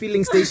at the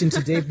filling station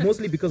today,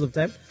 mostly because of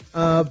time.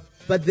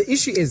 But the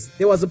issue is,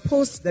 there was a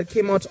post that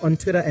came out on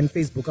Twitter and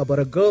Facebook about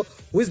a girl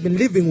who's been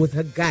living with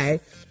her guy,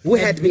 who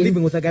had been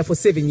living with her guy for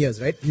 7 years,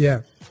 right?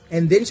 Yeah.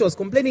 And then she was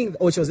complaining,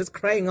 or she was just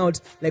crying out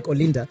like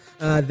Olinda,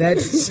 that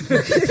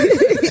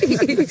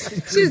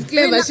She's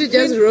clever. She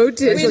just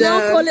wrote it. We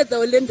now call it the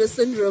Olinda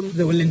syndrome.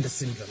 the Olinda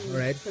syndrome, all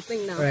right? The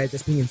thing now. All right,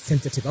 that's being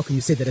insensitive. How can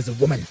you say that as a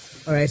woman?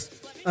 All right.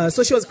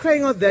 So she was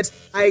crying out that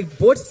I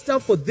bought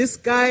stuff for this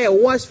guy, I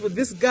washed for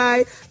this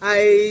guy,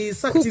 I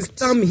sucked his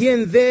thumb here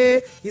and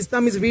there, his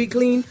thumb is really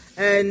clean,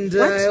 and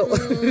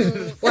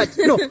what?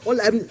 No,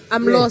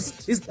 I'm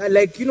lost. It's,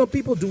 like, you know,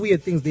 people do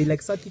weird things. They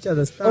like suck each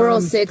other's thumbs.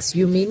 Oral sex,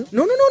 you mean?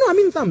 No. I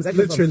mean thumbs.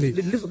 Actually, Literally.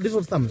 thumbs.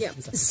 Little thumbs. Yeah.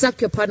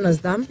 Suck your partner's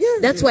thumb?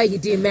 That's why he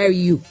didn't marry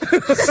you. All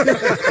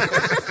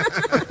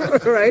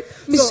right.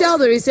 Michelle,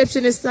 the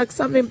receptionist, sucked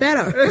something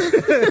better.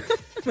 Oh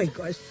my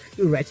gosh,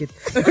 you ratchet.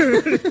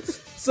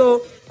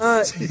 So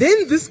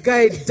then this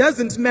guy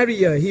doesn't marry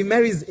her. He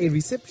marries a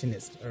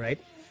receptionist, all right?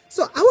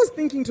 So I was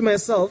thinking to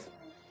myself,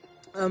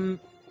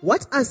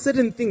 what are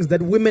certain things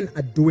that women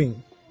are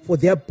doing for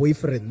their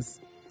boyfriends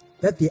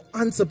that they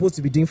aren't supposed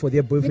to be doing for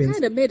their They boyfriends?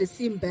 kind of made it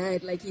seem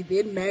bad, like he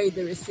didn't marry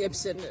the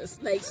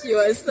receptionist. Like she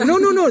was. No.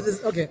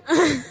 Okay.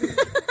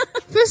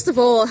 First of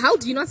all, how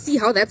do you not see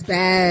how that's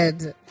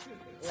bad?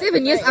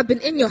 7 years I've been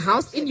in your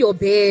house, in your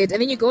bed,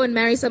 and then you go and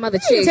marry some other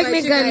chick.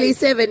 Technically,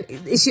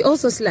 7. She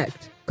also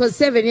slacked. Because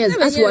 7 years,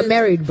 7 us were years.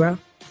 married, bro.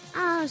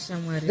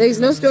 Shamwari. There is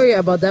no story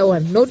about that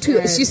one. No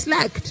two. She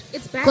slacked.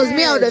 It's bad. Because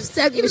me, I would have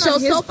sacked Even Michelle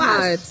on his so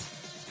part. fast.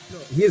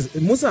 Here's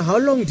Musa, how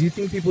long do you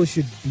think people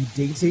should be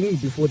dating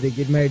before they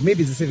get married?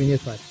 Maybe it's a 7 year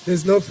part.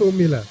 There's no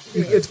formula.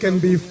 It can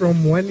be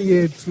from 1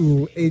 year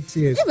to 8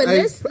 years. Even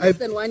less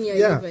than 1 year.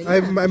 Yeah,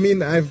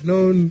 even, I've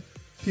known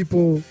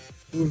people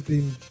who've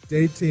been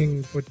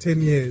dating for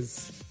 10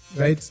 years,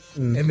 right?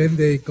 And then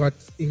they got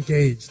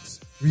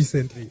engaged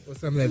recently or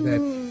something like that.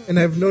 And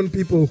I've known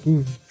people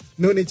who've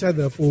known each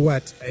other for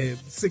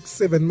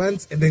 6-7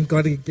 months and then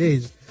got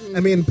engaged. I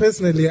mean,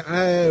 personally,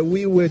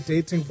 we were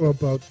dating for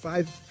about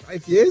five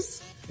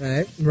years.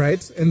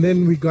 Right, and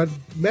then we got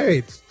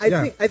married.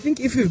 I think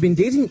if you've been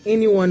dating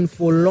anyone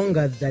for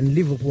longer than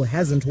Liverpool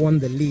hasn't won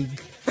the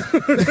league,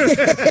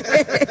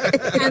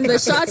 and the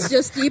shots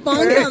just keep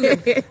on coming.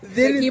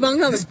 then Keep on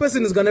coming. this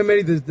person is gonna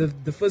marry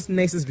the first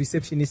nicest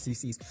receptionist he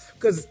sees.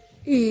 Because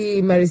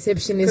My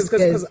receptionist.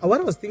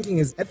 what I was thinking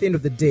is, at the end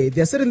of the day,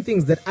 there are certain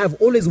things that I've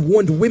always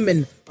warned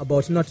women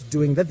about not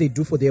doing that they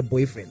do for their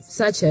boyfriends.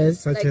 Such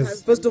as.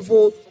 First of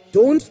all,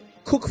 don't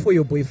cook for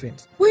your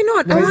boyfriend. Why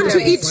not? I want to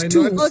eat Why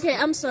too. not? Okay,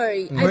 I'm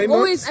sorry. Why I've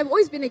not?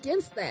 always been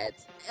against that.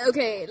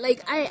 Okay,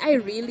 like I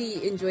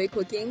really enjoy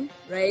cooking,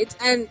 right?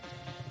 And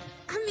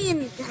I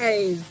mean,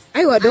 guys,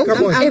 I don't Come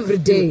cook on. every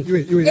day.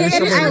 Wait, and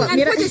Samuel.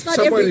 cooking is not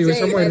Samuel, every day,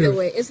 Samuel. by the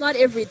way. It's not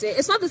every day.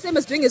 It's not the same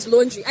as doing his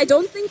laundry. I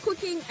don't think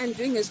cooking and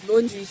doing his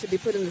laundry should be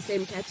put in the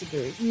same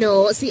category.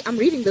 No, see, I'm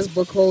reading this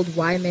book called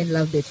Why Men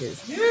Love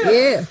Bitches.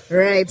 Yeah.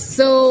 Right.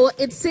 So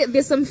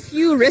there's some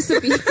few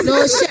recipes.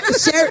 No,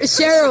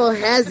 Cheryl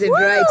has it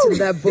right in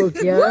that book,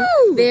 yeah?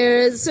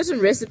 There's certain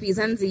recipes,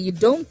 Hansi, you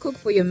don't cook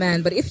for your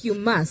man, but if you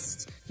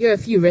must, here are a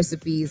few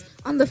recipes.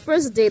 On the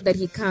first day that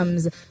he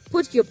comes,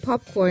 put your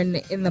popcorn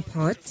in the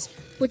pot,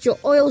 put your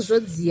oil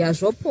jodzia,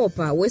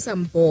 jopopa, with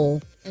some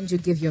bowl, and you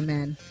give your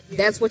man.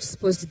 That's what you're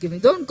supposed to give him.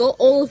 Don't go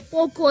all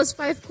 4 course,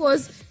 5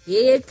 course,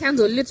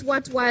 candle lit,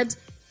 what.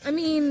 I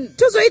mean,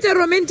 Tozoita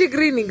romantic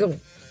reading.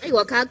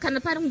 aiwa kana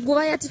pari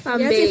nguva yati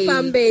Yati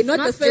fambe, not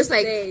the just first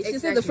like day. She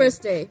said exactly. the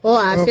first day.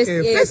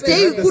 Okay. First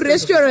day ku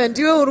restaurant,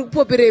 you uri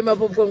kupopira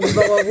mapopcorn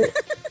kumba kwako.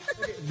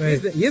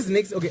 Here's the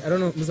next. Okay, I don't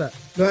know, Musa.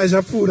 No,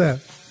 Ajapura.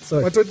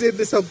 Sorry. What did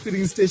this out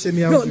filling station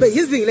here? No, but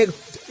here's the thing.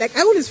 Like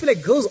I always feel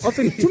like girls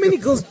often, too many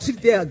girls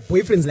treat their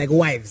boyfriends like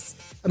wives.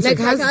 Like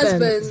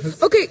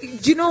husbands. Okay,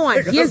 do you know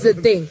what? Here's the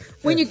thing.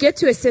 When you get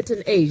to a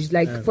certain age,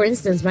 like for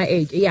instance, my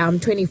age, I'm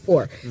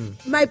 24.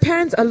 My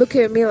parents are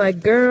looking at me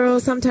like, girl,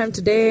 sometime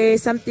today,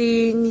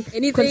 something,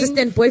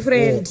 consistent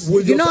boyfriend.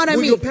 You know what I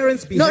mean? Your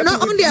parents be not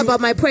only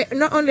about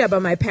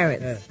my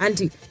parents,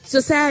 auntie.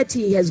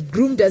 Society has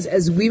groomed us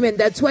as women.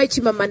 That's why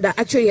Chimamanda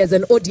actually has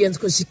an audience,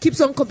 because she keeps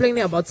on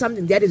complaining about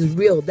something that is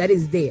real, that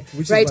is there,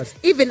 right?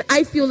 Even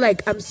I feel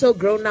like I'm so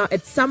grown now.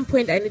 At some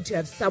point, I need to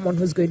have someone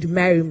who's going to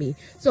marry me.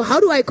 So how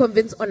do I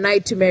convince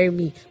Onai to marry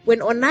me?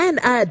 When Onai and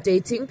I are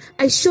dating,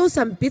 I show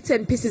some bits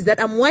and pieces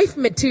that I'm wife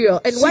material.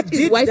 And she what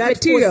is wife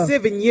material? For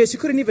 7 years, she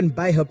couldn't even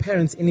buy her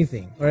parents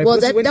anything. Right? Well,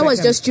 that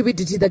was just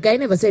stupidity. The guy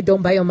never said,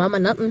 "Don't buy your mama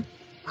nothing."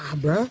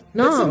 Bruh.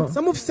 No.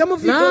 Listen, some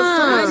of you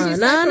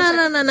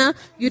No.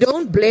 You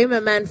don't blame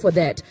a man for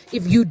that.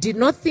 If you did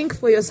not think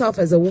for yourself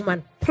as a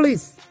woman,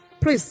 please.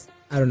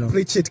 I don't know.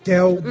 Preach it,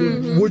 girl.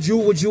 Would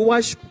you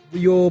wash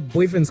your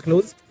boyfriend's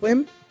clothes for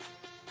him?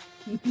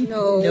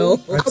 No.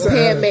 I'll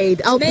pay a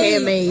maid.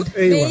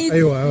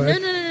 No.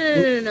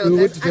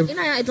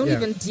 I don't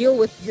even deal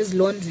with his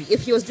laundry.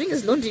 If he was doing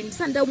his laundry, he must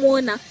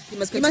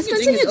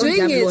continue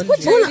doing his own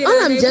laundry.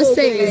 All I'm just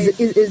saying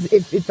is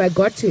if I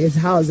got to his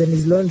house and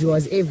his laundry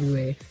was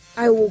everywhere,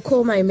 I will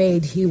call my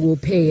maid, he will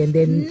pay, and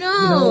then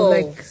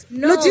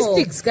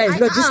logistics, guys.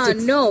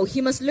 Logistics. No,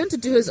 he must learn to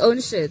do his own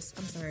shit.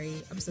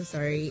 I'm so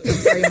sorry,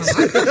 mama.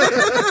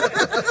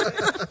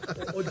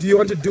 Or do you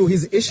want to do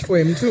his ish for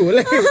him too?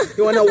 Like,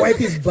 you want to wipe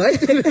his butt?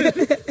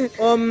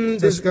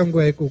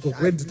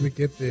 When did we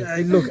get there?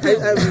 Look,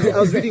 I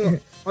was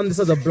reading on this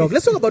other blog.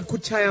 Let's talk about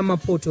Kuchaya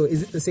Mapoto.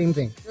 Is it the same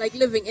thing? Like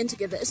living in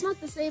together. It's not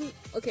the same.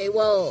 Okay,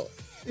 well.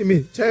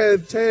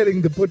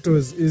 Chiring the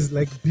potos is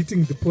like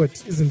beating the pot,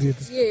 isn't it?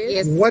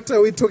 Yes. What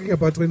are we talking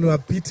about when we are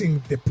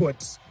beating the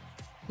pot?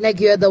 Like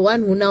you're the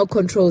one who now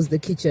controls the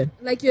kitchen.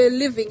 Like you're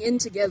living in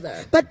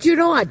together. But you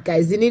know what,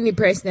 guys? In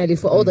personally,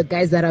 for all the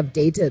guys that I've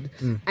dated,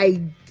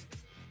 I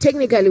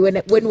technically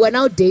when we're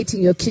now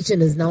dating, your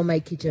kitchen is now my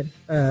kitchen.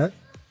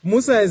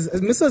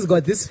 Musa's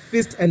got this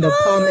fist and a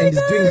palm and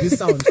is doing this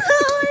sound.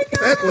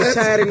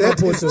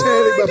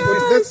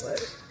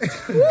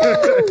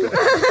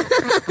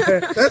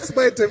 That's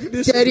my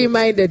definition.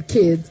 Dirty-minded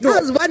kids. No.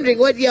 I was wondering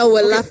what y'all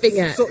were laughing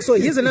at. So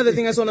here's another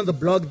thing I saw on the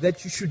blog,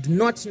 that you should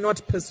not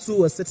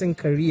pursue a certain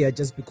career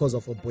just because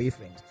of a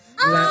boyfriend.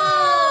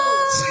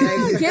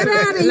 Get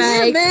out of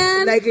here,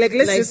 man.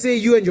 Let's just say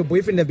you and your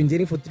boyfriend have been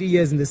dating for 3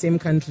 years in the same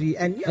country,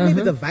 and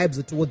maybe the vibes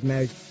are towards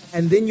marriage,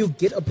 and then you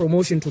get a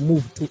promotion to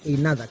move to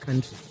another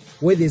country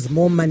where there's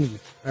more money.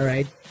 All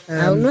right.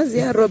 They're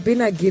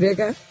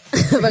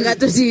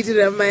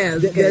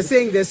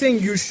saying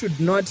you should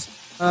not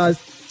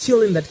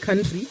chill in that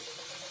country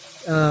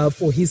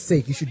for his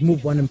sake. You should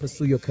move on and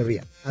pursue your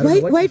career.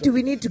 Why do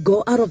we need to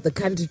go out of the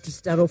country to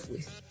start off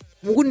with?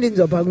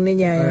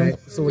 Right,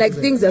 so like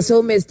things are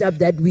so messed up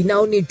that we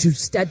now need to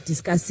start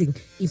discussing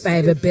if I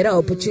have a better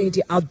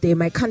opportunity out there,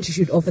 my country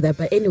should offer that.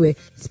 But anyway,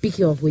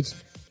 speaking of which,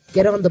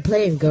 get on the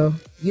plane, girl.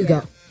 You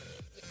go.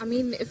 I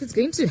mean, if it's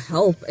going to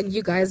help and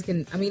you guys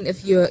can, I mean,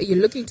 if you're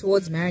looking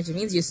towards marriage, it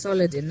means you're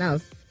solid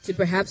enough to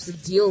perhaps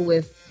deal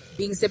with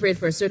being separated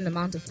for a certain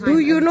amount of time. Do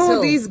you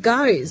know these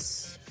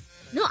guys?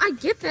 No, I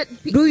get that.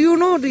 Do you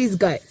know these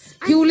guys?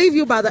 He will leave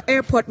you by the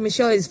airport.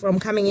 Michelle is from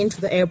coming into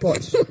the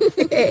airport.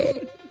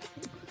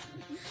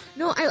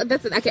 No, I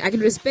can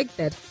respect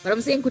that. But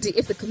I'm saying, Kuti,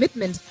 if the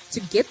commitment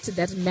to get to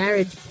that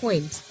marriage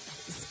point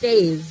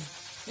stays,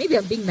 maybe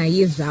I'm being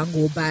naive,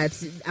 Jango, but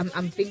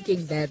I'm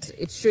thinking that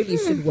it surely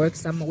should work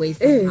some way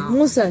somehow.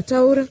 Musa,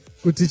 Taura.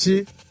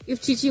 Kutichi.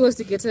 If Chichi was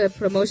to get a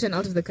promotion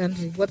out of the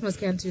country, what must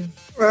Can do?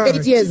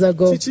 8 years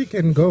ago. Chichi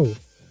can go.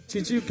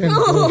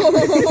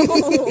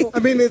 Go. I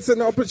mean, it's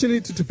an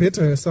opportunity to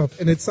better herself.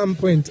 And at some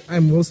point,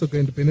 I'm also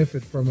going to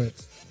benefit from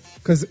it.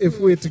 Because if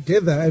we're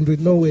together and we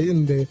know we're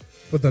in there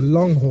for the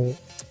long haul,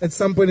 at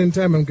some point in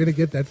time, I'm going to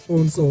get that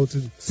phone call to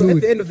at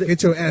the end of the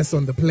get your ass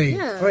on the plane.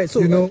 Yeah. All right, so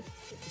you know.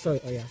 Sorry.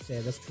 Oh yeah,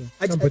 that's true.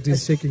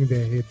 Somebody's shaking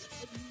their head.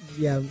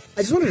 Yeah,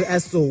 I just wanted to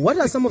ask. So, what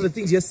are some of the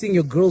things you're seeing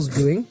your girls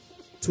doing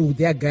to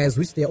their guys,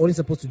 which they're only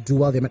supposed to do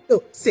while they're married?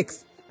 Oh,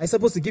 sex. Are you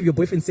supposed to give your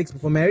boyfriend sex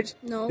before marriage?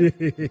 No.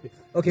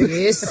 Okay.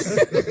 Yes.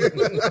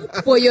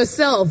 For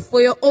yourself, for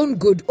your own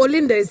good.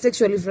 Olinda is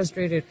sexually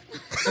frustrated.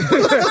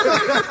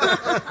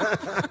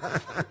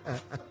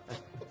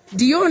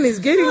 Dion is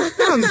getting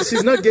some.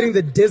 She's not getting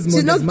the Desmond.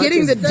 She's not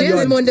getting the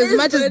Desmond as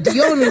much as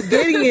Dion is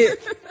getting it.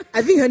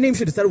 I think her name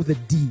should start with a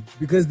D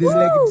because there's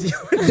like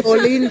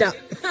Olinda.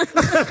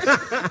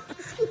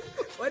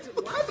 What?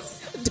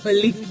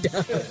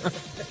 Olinda.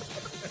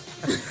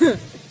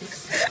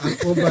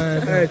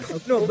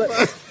 Right. No, but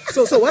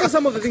So what are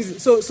some of the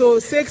things? So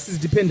sex is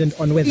dependent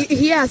on weather.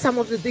 Here are some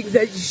of the things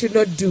that you should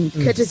not do,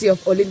 courtesy of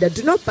Olinda.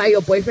 Do not buy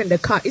your boyfriend a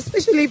car,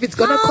 especially if it's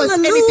going to cost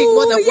anything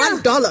more than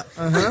 $1.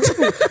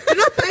 Do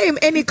not buy him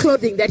any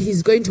clothing that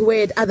he's going to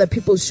wear at other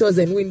people's shows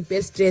and win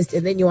best dressed,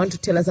 and then you want to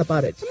tell us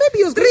about it. Maybe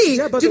he was going to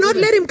share about do the not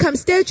women. let him come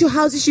stay at your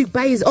house. He should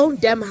buy his own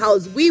damn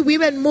house. We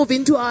women move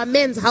into our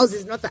men's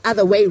houses, not the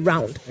other way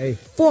round. Hey.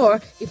 4,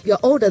 if you're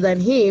older than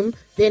him,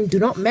 then do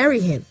not marry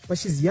him. But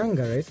she's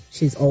younger, right?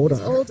 She's older.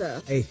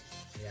 Older. Hey.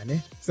 Yeah,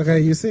 ne? So,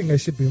 you're saying I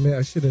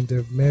shouldn't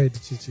have married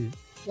Chichi?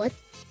 What?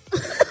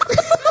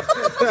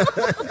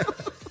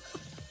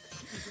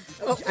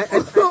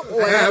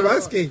 I'm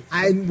asking.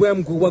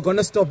 We're going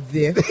to stop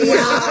there.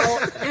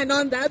 Wow. And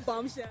on that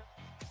bombshell.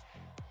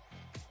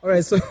 All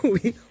right, so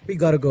we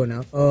gotta go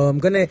now.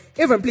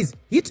 Everyone, please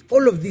hit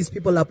all of these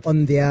people up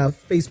on their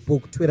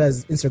Facebook,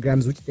 Twitters,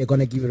 Instagrams, which they're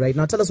gonna give you right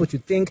now. Tell us what you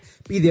think.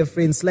 Be their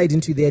friend. Slide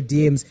into their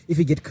DMs. If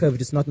you get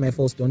curved, it's not my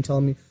fault. Don't tell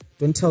me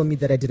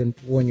that I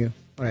didn't warn you.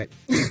 All right.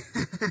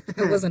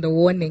 It wasn't a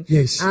warning.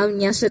 Yes. I'm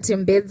Nyasha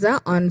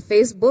Timbedza on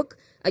Facebook.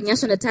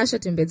 Nyasha Natasha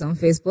Timbedza on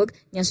Facebook.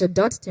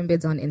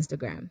 Nyasha.Timbedza on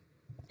Instagram.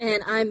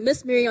 And I'm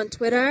Miss Miri on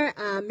Twitter,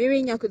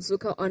 Miri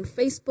Nyakudzuka on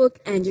Facebook,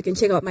 and you can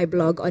check out my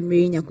blog on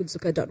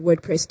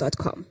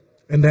mirinyakudzuka.wordpress.com.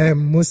 And I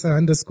am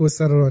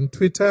Musa_Saro on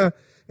Twitter,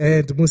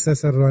 and Musa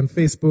Saro on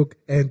Facebook,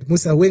 and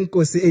Musa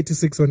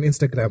Wenkosi86 on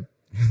Instagram.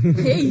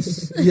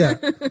 Yeah.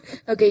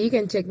 Okay, you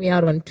can check me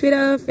out on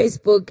Twitter,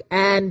 Facebook,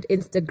 and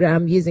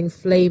Instagram using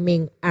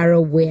Flaming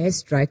Arrow, where I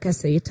strike a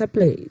Sayita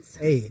plays.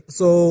 Hey,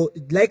 so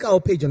like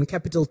our page on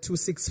Capital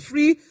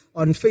 263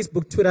 on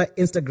Facebook, Twitter,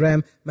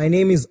 Instagram. My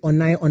name is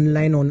Onai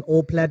Online on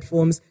all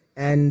platforms,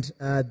 and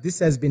this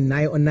has been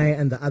Nhai Onai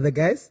and the other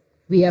guys.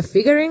 We are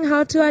figuring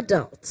how to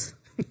adult.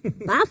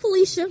 Bye,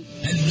 Felicia.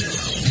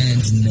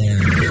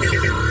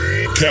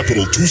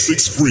 Capital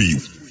 263